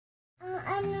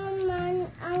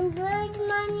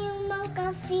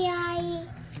mag-fly.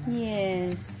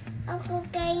 Yes. Ako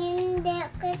kaya hindi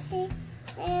kasi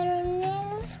meron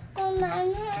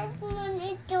kumaanhat mo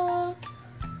ito.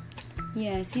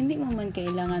 Yes, hindi mo man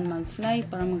kailangan mag-fly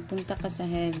para magpunta ka sa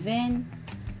heaven.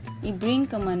 I-bring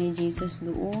ka man ni Jesus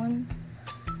doon.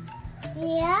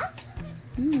 Yeah?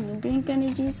 I-bring ka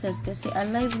ni Jesus kasi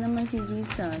alive naman si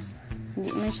Jesus.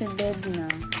 Hindi man siya dead na.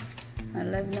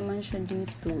 Alive naman siya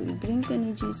dito. I-bring ka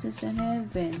ni Jesus sa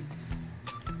heaven.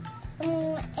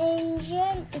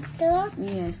 Angel ito?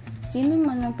 Yes. Sino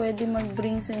man ang pwede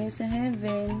mag-bring sa'yo sa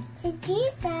heaven? Si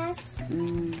Jesus.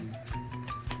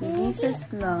 Si Jesus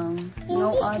lang.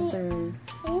 No other.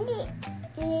 Hindi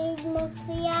need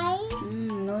mag-fly.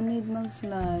 No need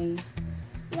mag-fly.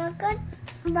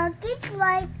 Bakit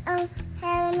white ang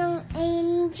hair ng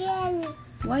angel?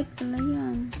 White pala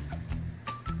yan.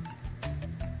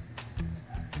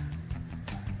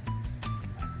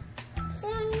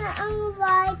 Sino ang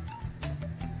white?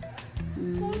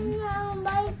 Sino ang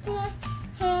white na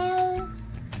hair?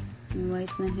 Yung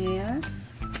white na hair?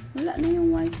 Wala na yung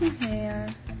white na hair.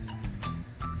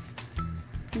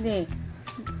 Hindi.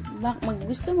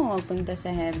 Gusto mo magpunta sa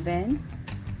heaven?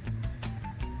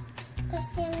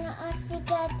 Kasi naa si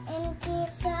God and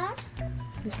Jesus.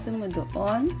 Gusto mo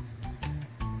doon?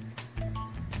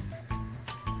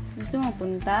 Gusto mo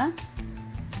punta?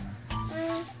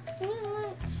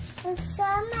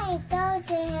 Magsama ikaw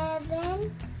sa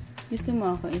heaven. Gusto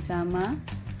mo ako isama?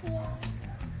 Yeah.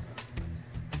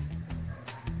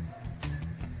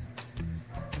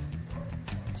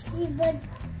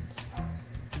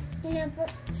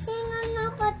 Sino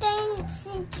napatay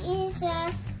si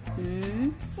Jesus?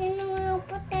 Sino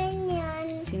napatay niyan?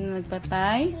 Sino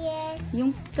nagpatay? Yes.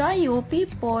 Yung tayo,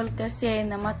 people, kasi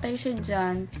namatay siya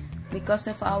dyan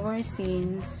because of our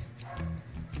sins.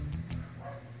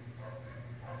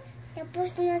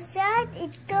 Tapos nasad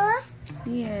ito?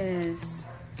 Yes.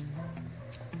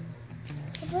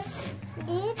 Tapos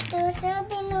dito,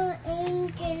 sabi ng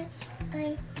angel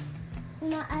kay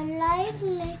na-alive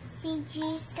na si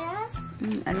Jesus.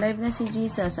 Alive na si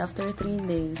Jesus after 3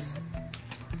 days.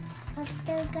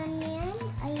 After ganyan,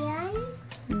 ayan.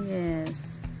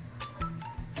 Yes.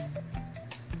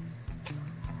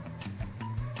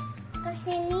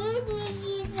 Kasi need ni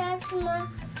Jesus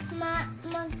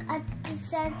mag-at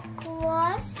sa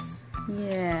cross.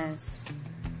 Yes.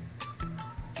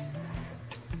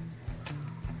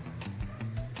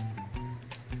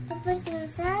 Tapos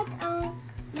nasad ang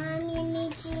mami ni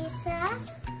Jesus.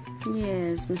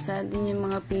 Yes. Masad din yung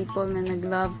mga people na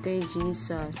nag-love kay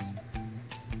Jesus.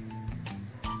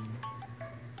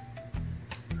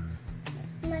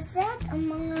 Masad ang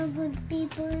mga good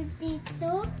people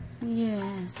dito.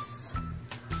 Yes.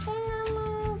 Sino ang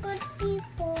mga good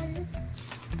people?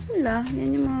 Sila.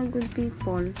 Yan yung mga good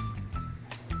people.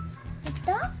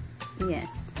 Ito?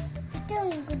 Yes. Ito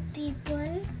ang good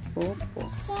people. Opo.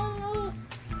 Sino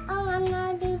ang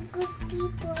another good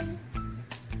people?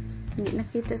 Hindi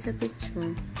nakita sa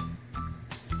picture.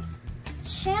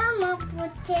 Siya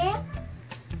mag-protect.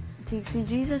 Si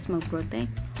Jesus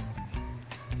mag-protect.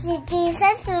 Si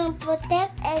Jesus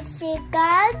mag-protect at si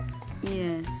God.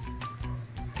 Yes.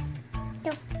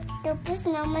 Tapos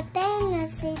namatay na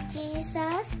si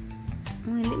Jesus.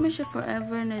 Hindi man siya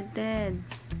forever na dead.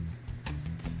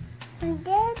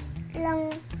 Dead lang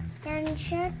yan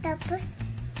siya. Tapos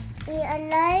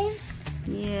i-alive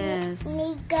Yes.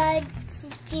 ni God si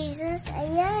Jesus.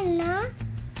 Ayan na.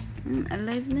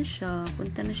 Alive na siya.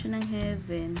 Punta na siya ng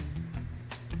heaven.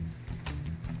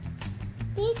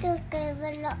 Dito kay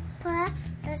wala pa.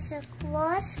 Nasa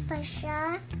cross pa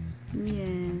siya.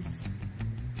 Yes.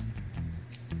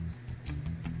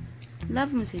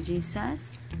 Love mo si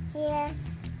Jesus? Yes.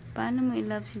 Paano mo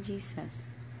i-love si Jesus?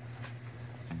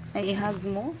 Ay, i-hug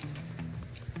mo?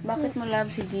 Bakit mo love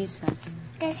si Jesus?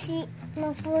 Kasi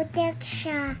mag-protect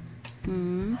siya.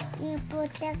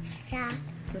 Mag-protect siya.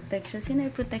 Protect siya. Sino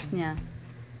i-protect niya?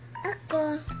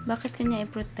 Ako. Bakit kanya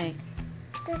i-protect?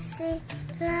 Kasi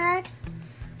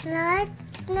lahat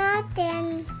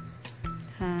natin.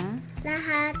 Ha?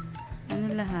 Lahat.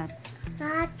 Ano lahat?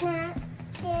 Lahat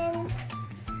natin.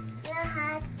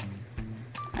 Lahat.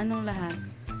 Anong lahat?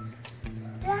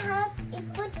 Lahat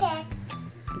i-protect.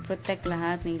 I-protect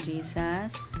lahat ni Jesus?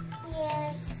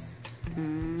 Yes.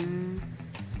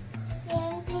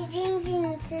 Siyempre,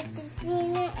 Jinjin, si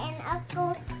Kusina, and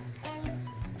ako, and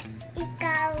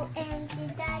ikaw, and si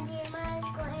Daddy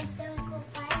Marco, and si Uncle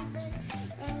Fiber,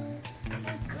 and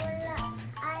si Kula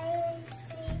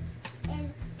Icy,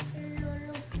 and si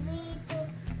Lolo Pito,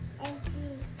 and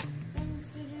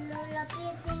si Lola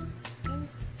Piting, and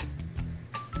si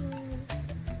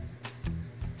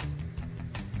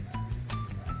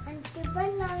iba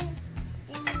lang.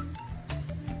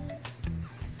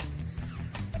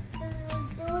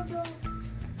 Dodo.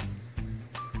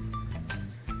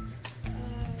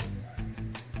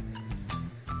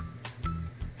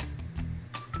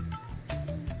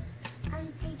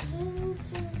 Auntie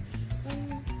Jinjin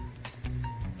and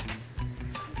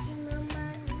si Mama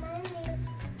Manik.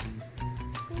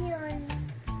 Yun.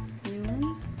 Yun?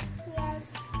 Yes.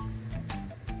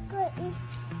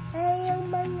 Yung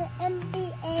mga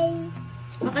MPA.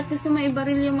 Bakit gusto mo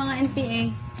ibaril yung mga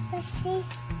NPA? Kasi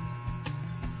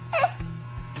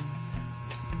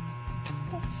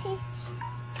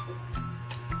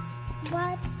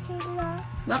bad sila.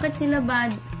 Bakit sila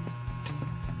bad?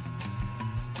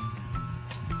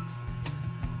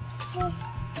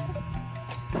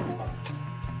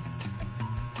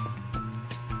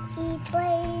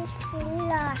 Ibay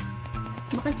sila.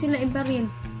 Bakit sila ibaril?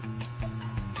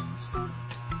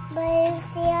 Bayar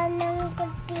sila ng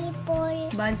good people.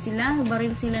 Bad sila?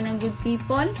 Baril sila ng good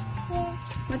people? Yes.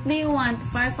 What do you want?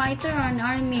 Firefighter or an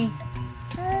army?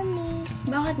 Army.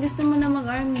 Bakit gusto mo na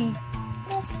mag-army?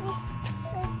 Kasi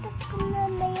ito ko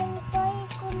na may bahay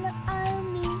ko na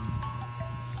army.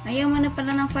 Ayaw mo na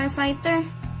pala ng firefighter?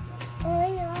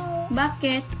 Ayaw.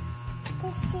 Bakit?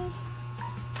 Kasi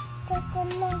ito ko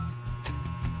na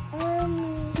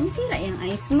army. Masira yung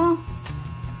eyes mo.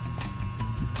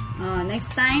 Oh,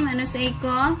 next time, ano say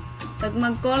ko? Pag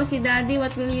mag-call si daddy,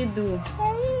 what will you do?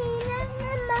 Halina na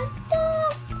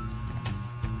mag-talk.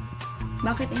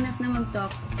 Bakit enough na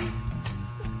mag-talk?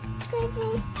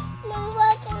 Kasi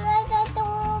mag-watch na sa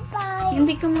tupay.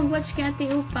 Hindi ka mag-watch kay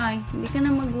Ate Upay. Hindi ka na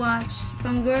mag-watch.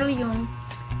 Pang girl yun.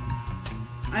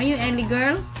 Are you early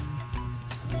girl?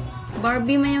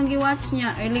 Barbie man yung gi-watch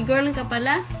niya. Early girl ka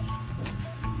pala?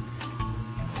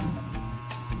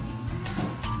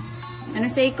 Ano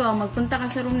say ko? Magpunta ka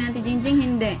sa room ni Ate Jinjing?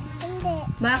 Hindi. Hindi.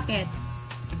 Bakit?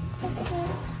 Kasi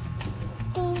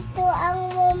dito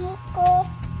ang mom ko.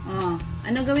 Oh,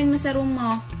 ano gawin mo sa room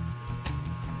mo?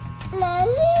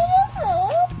 Mami, ito.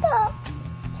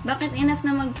 Bakit enough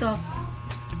na mag-talk?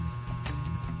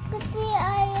 Kasi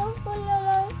ayaw ko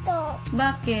naman to.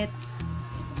 Bakit?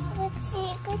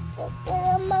 Kasi gusto ko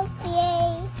na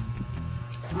mag-play.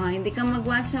 Oh, hindi ka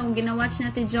mag-watch na kung gina-watch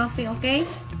natin Joffy, okay?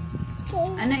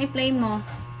 Okay. Ano i-play mo?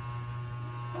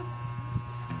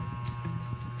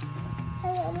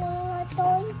 Ano mga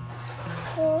toy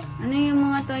ko? Ano yung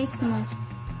mga toys mo?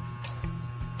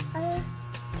 Ang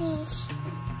fish.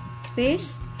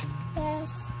 Fish?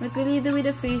 Yes. What will you do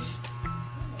with the fish?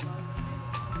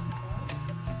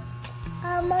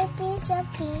 Mag-fish a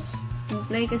fish.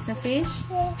 Mag-play ka sa fish?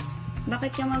 Yes.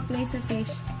 Bakit ka mag-play sa fish?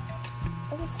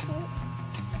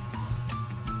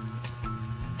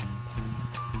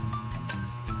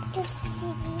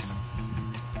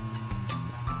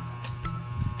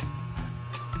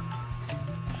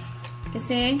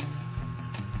 Kasi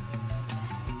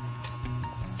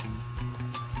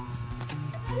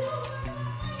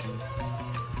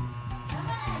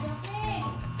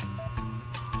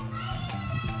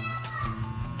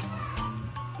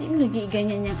di mo lagi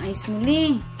ganyan yung eyes mo,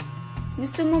 Lee.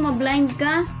 Gusto mo ma-blind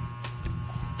ka?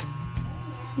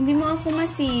 Hindi mo ako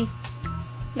masi.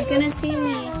 You cannot see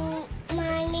me.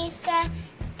 Mani sa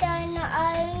Stana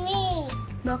Army.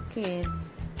 Bakit?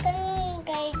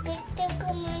 Kaya gusto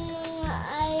ko man mga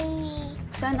army.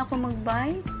 Saan ako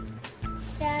mag-buy?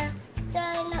 Sa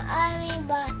Stana Army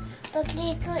ba?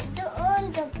 Pagliko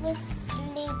doon, tapos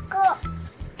liko.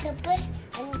 Tapos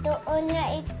doon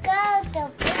na ikaw.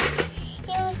 Tapos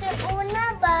yung sa una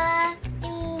ba,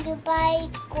 yung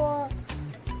nag-bike ko.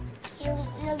 Yung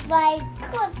nag-bike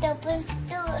ko, tapos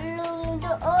tulong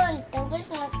doon. Tapos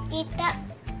nakita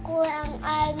ko ang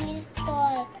army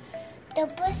store.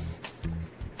 Tapos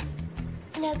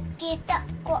nakita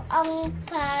ko ang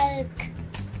park.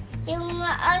 Yung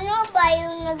ano ba,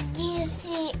 yung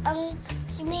nag-gisi, ang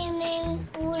swimming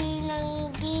pool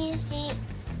ng gisi.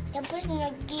 Tapos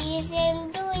nag-gisi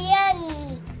duyan.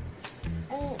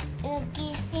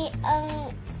 Nag-gisi ang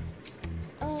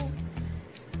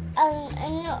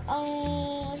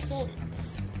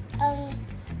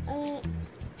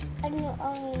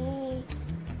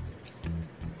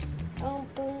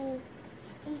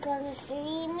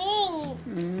pang-swimming.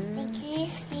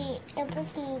 Nag-gisi. Tapos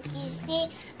nag-gisi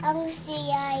ang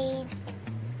siyay.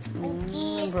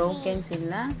 Broken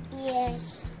sila?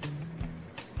 Yes.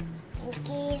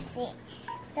 Nag-gisi.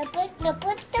 Tapos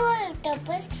naputol.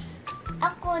 Tapos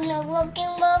ako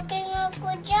walking ako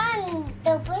dyan.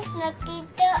 Tapos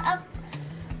nakita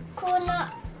ako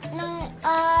ng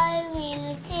army.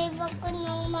 Nag-save ako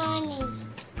ng money.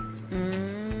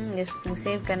 Yes,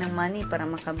 nag-save ka ng money para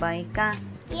makabay ka.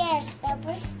 Yes,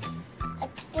 tapos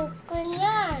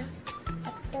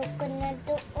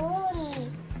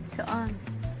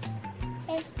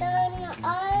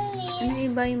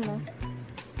i-buy mo?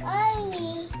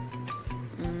 Army.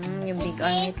 Yung big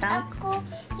army tank? Ako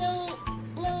ng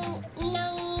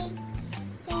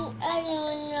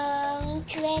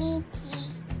 20.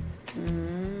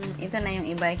 Ito na yung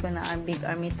i-buy ko na big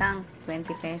army tank. 20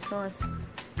 pesos.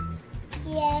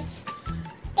 Yes.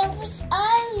 Tapos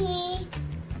army.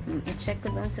 I-check ko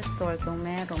doon sa store kung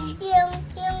meron. Yung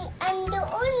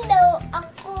andoon daw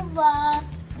ako ba,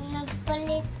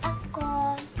 nagpalit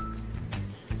ako.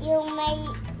 Yung may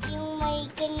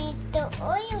ganito,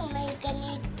 yung may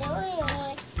ganito, yung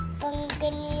may pang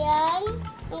ganyan,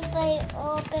 yung may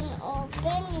open, yung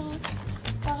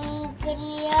pang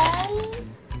ganyan,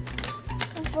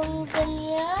 yung pang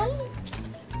ganyan,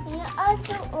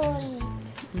 doon.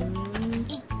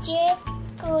 I-check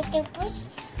ko, tapos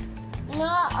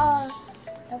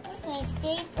tapos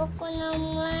na-save ako ng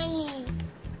money.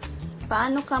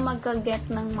 Paano ka magka-get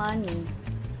ng money?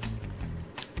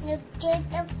 Nag-get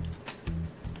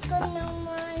ako ng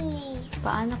money.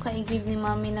 Paano ka i-give ni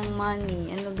mami ng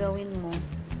money? Ano gawin mo?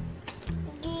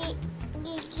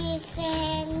 Di-give sa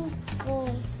hand ko.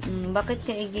 Bakit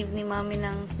ka i-give ni mami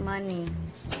ng money?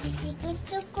 Kasi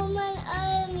gusto ko man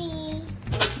army.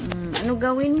 Ano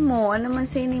gawin mo? Ano man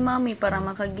say ni mami para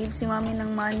maka-give si mami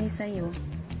ng money sa'yo?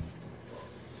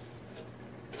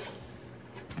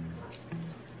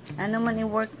 Ano man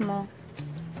i-work mo?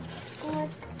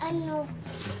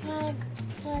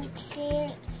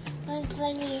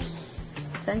 Magwalis.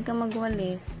 Saan ka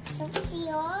magwalis? Sa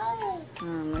floor.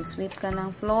 Mag-sweep ka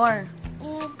ng floor.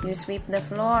 You sweep the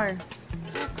floor.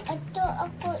 Ito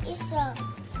ako isa.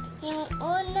 Yung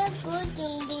una ko,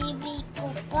 yung baby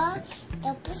ko pa.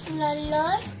 Tapos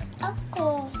na-lost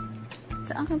ako.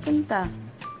 Saan ka punta?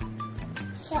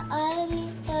 Sa army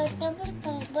to. Tapos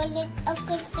nagbalik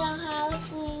ako sa house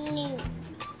ninyo.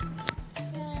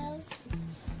 House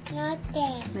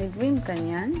natin. Nag-dream ka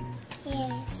niyan?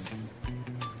 Yes.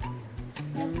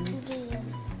 Nag-dream.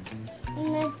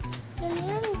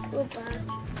 Nag-ganyan ko ba?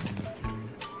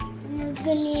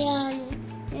 Nag-ganyan.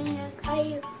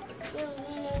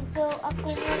 Nag-go ako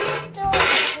na ito.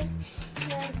 Tapos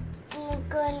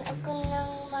nag-gun ako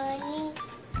ng money.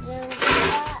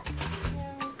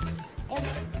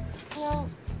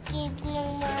 Nag-give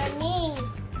ng money.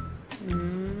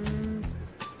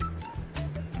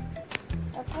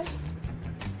 Tapos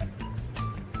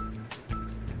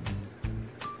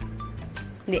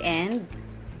The end?